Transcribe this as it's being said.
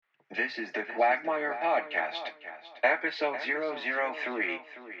This is the Quagmire Podcast, episode 003,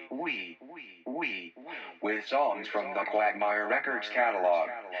 We, with songs from the Quagmire Records catalog,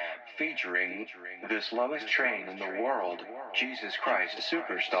 featuring The Slowest Train in the World, Jesus Christ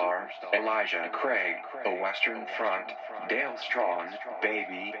Superstar, Elijah Craig, The Western Front, Dale Strong,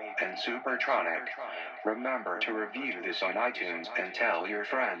 Baby, and Supertronic. Remember to review this on iTunes and tell your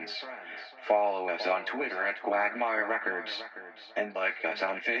friends. Follow us on Twitter at Quagmire Records, and like us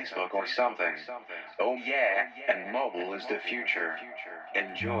on Facebook or something. Oh yeah, and mobile is the future.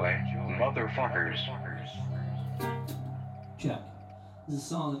 Enjoy, motherfuckers. Check. This is a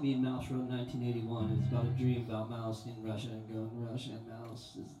song that me and Mouse wrote in 1981. It's about a dream about Mouse in Russia and going to Russia, and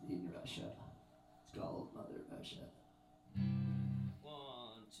Mouse is in Russia. It's called Mother Russia. 1,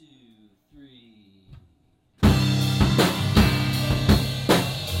 2, 3.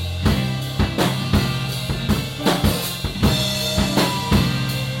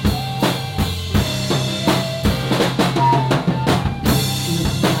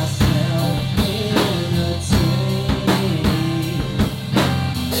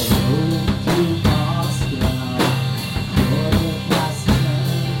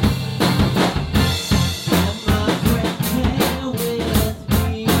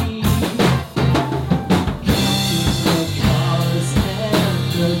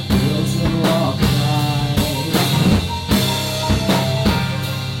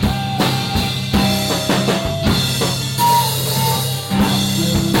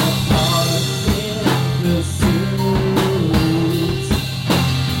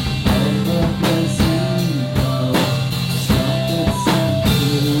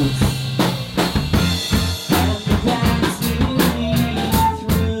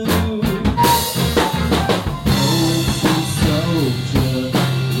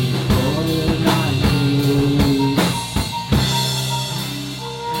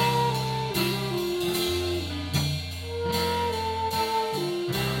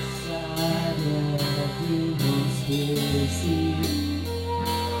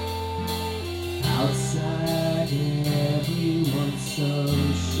 Outside everyone's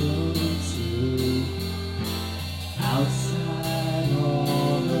social too. Outside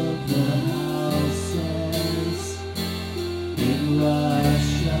all of the houses in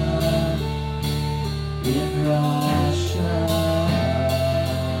Russia, in Russia.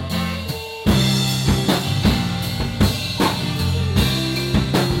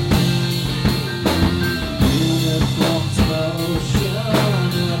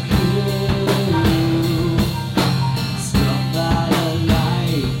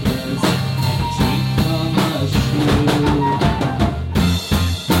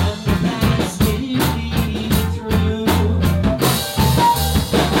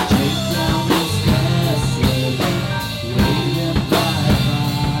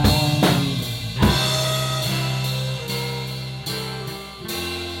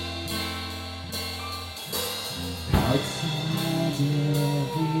 Outside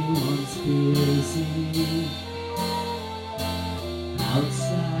everyone's busy.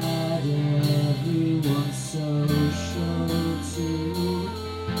 Outside everyone's social too.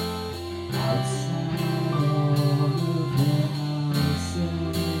 Outside all of the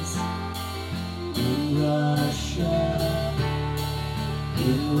houses in Russia,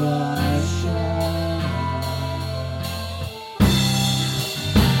 in Russia.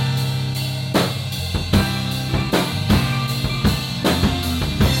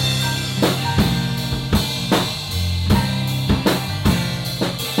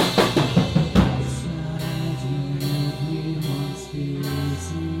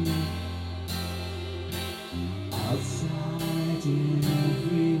 Outside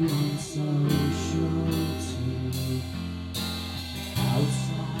everyone's social too.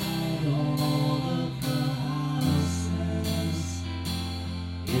 Outside all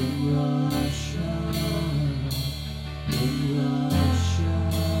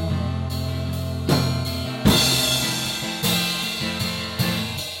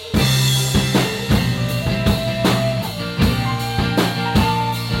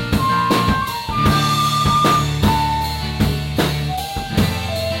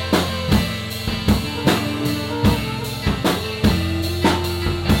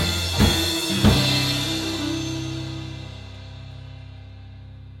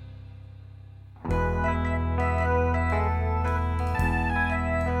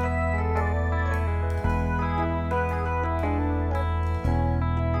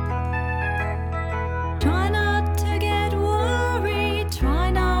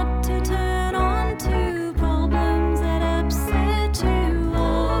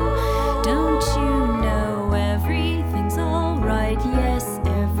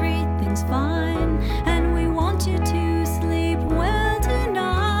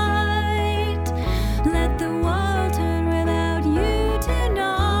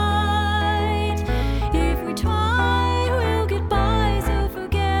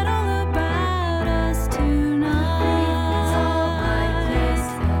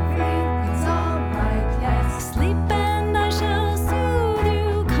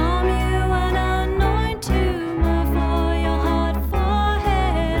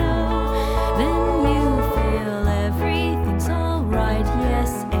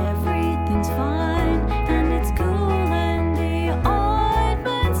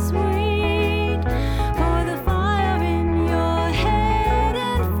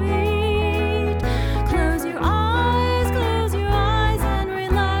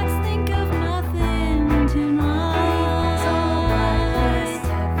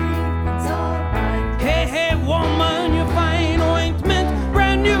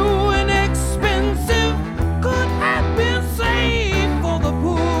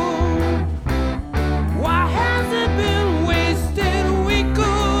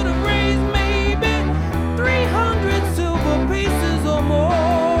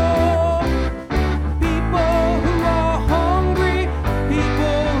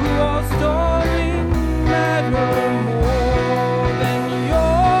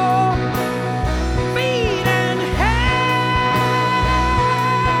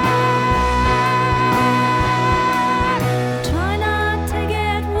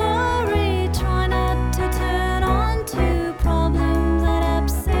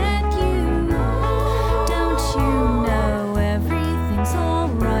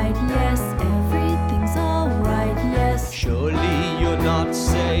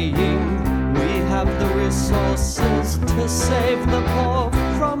resources to save the poor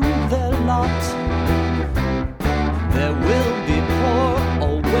from their lot. There will be poor,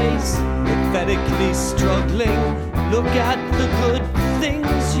 always pathetically struggling. Look at the good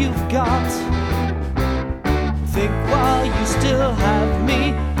things you've got. Think while you still have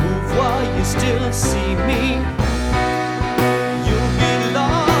me, move while you still see me. You'll be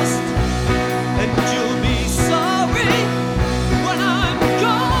lost and you'll be sorry when I'm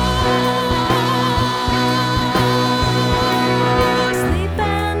gone. Sleep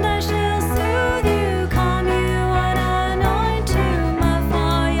and I shall soothe you, calm you and anoint you,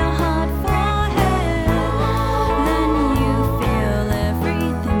 for your hot forehead. Then you feel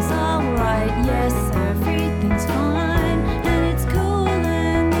everything's alright, yes, everything's fine, and it's cool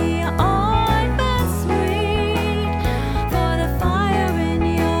and the ointment's sweet for the fire in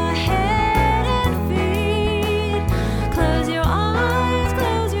your head and feet. Close your eyes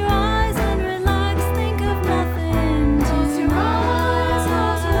and relax, think of nothing. Close your eyes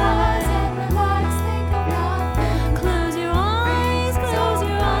and relax, think of nothing. Close your eyes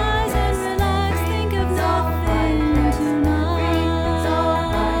and relax, think of nothing tonight. Everything's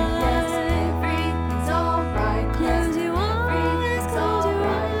alright, yes, everything's alright. Close your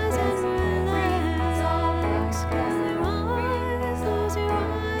eyes and relax. Close your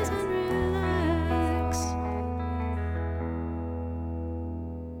eyes and relax.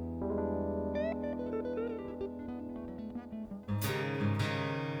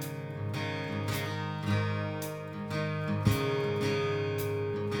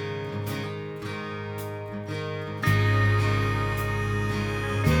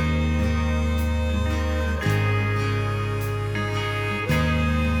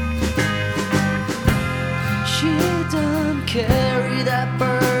 She done carry that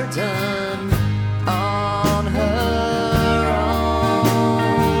burden on her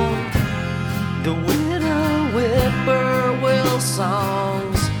own. The widow whippoorwill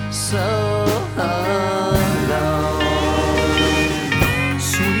songs so alone.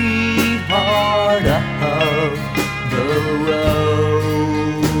 Sweetheart of the rodeo.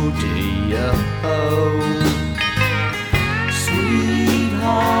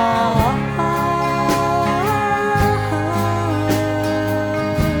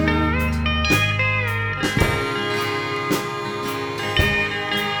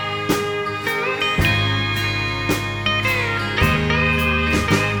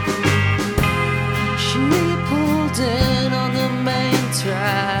 She pulled in on the main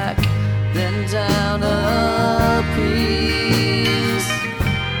track, then down a piece,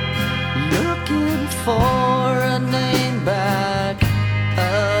 looking for a name back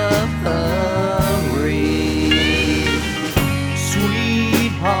of a reed.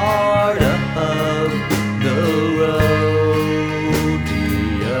 Sweetheart of the rodeo.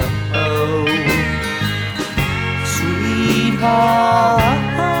 Sweetheart.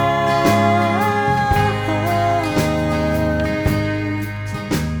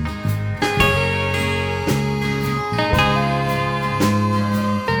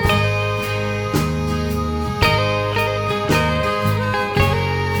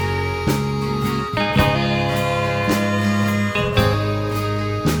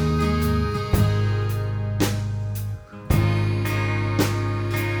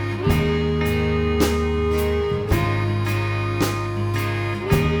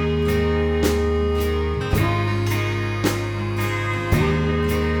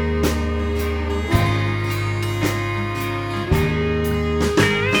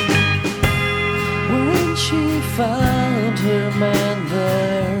 When she found her man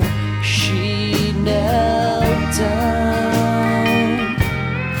there, she knelt down,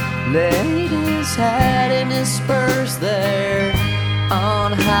 laid his hat and his spurs there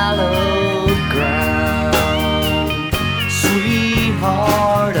on hallowed ground.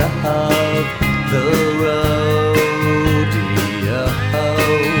 Sweetheart of the rodeo.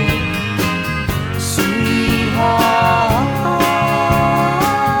 Sweetheart.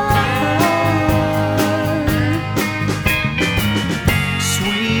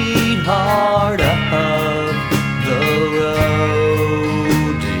 Sweetheart of the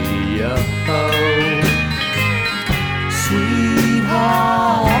rodeo. Sweetheart.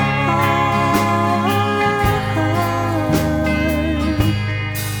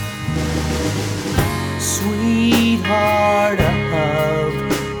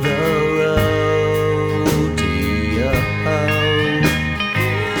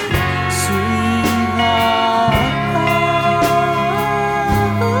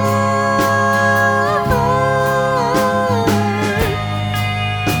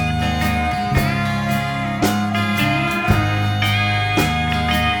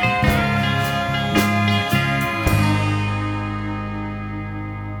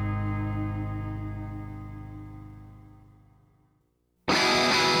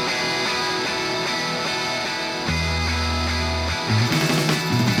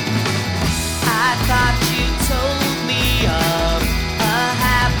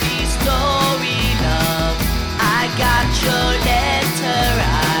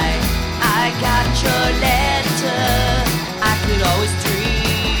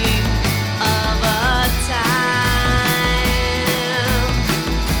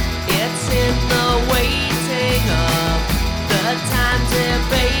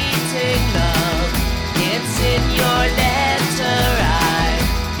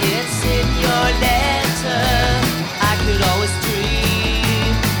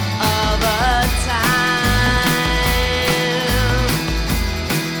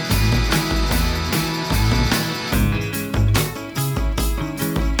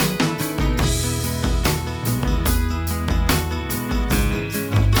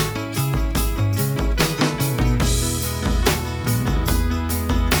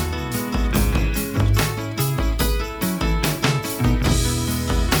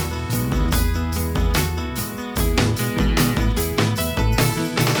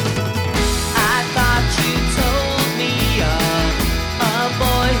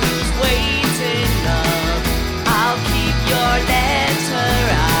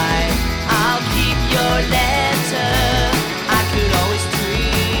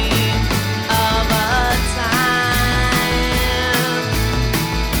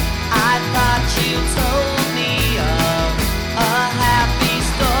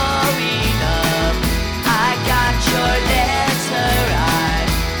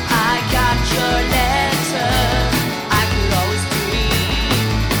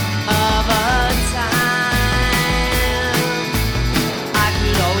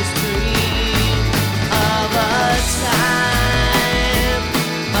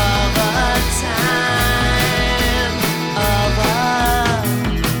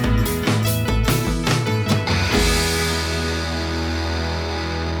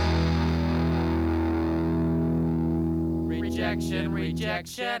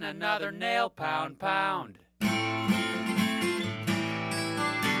 rejection, another nail pound pound.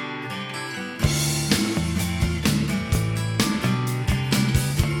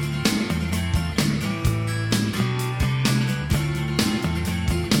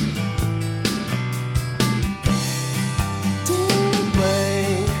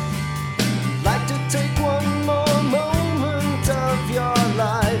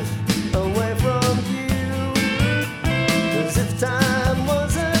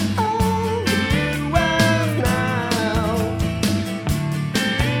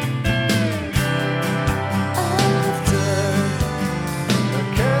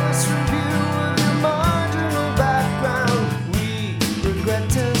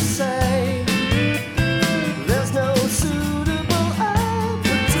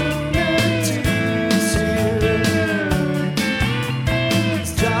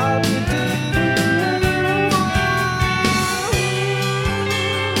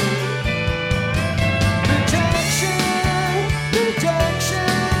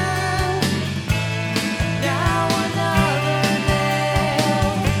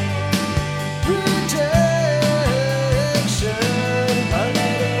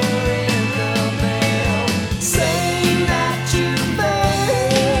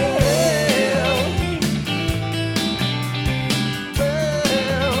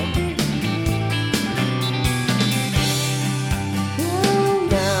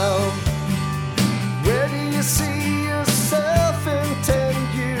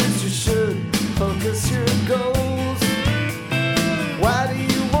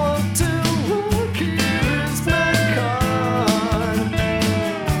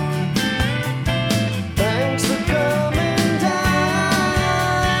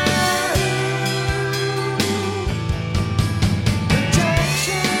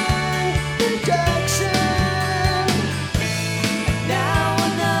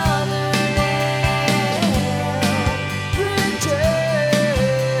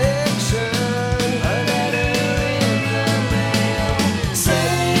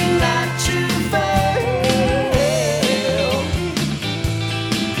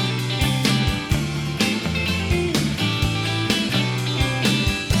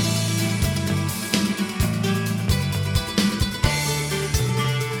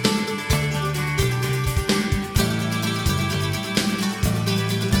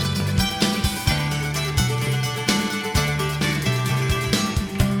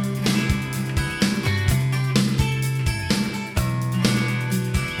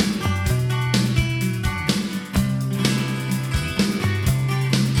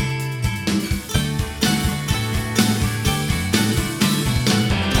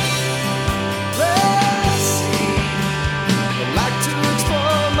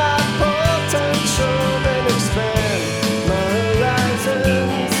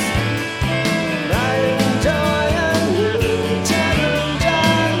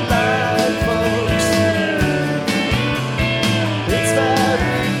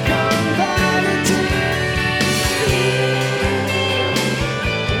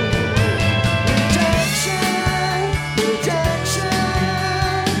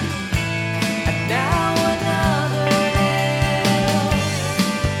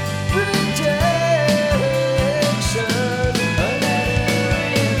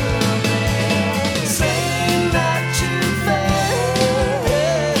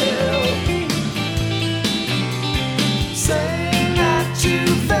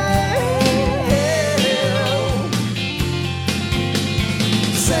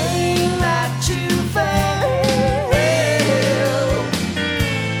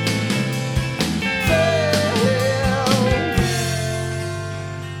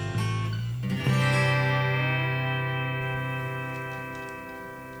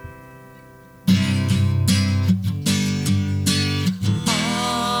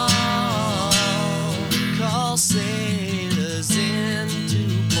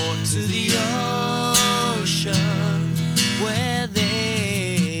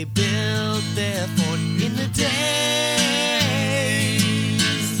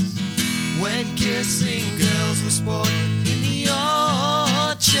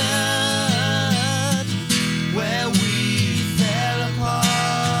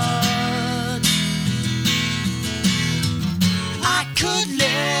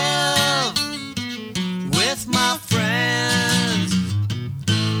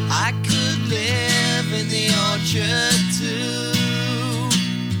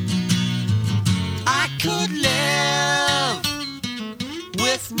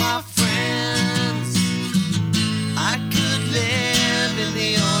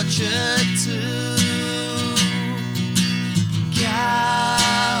 orchard too. God.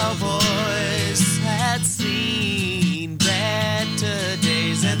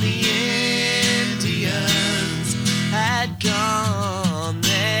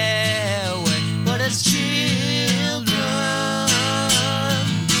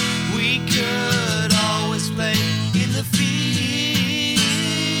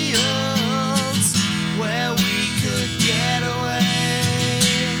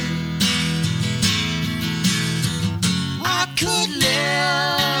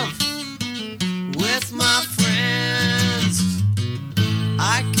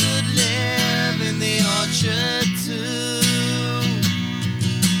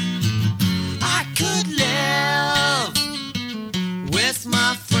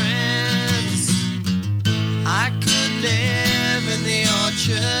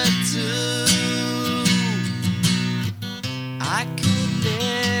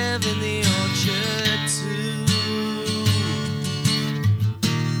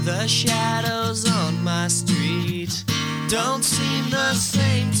 the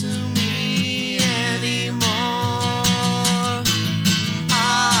same to me anymore.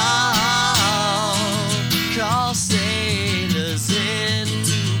 I'll call sailors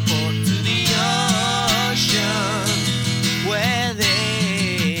into port to the ocean, where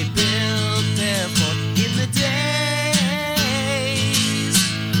they built their fort in the days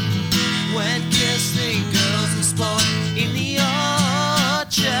when kissing girls and sport in the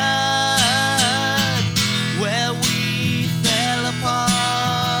orchard, where we fell apart.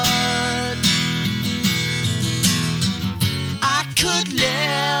 I could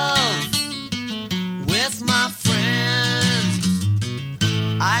live with my friends.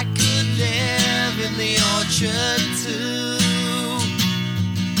 I could live in the orchard too.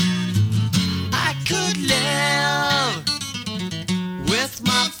 I could live with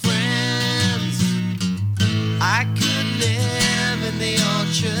my friends. I could live in the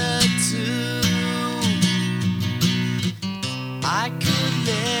orchard too. I could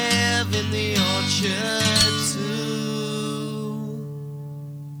live in the orchard too.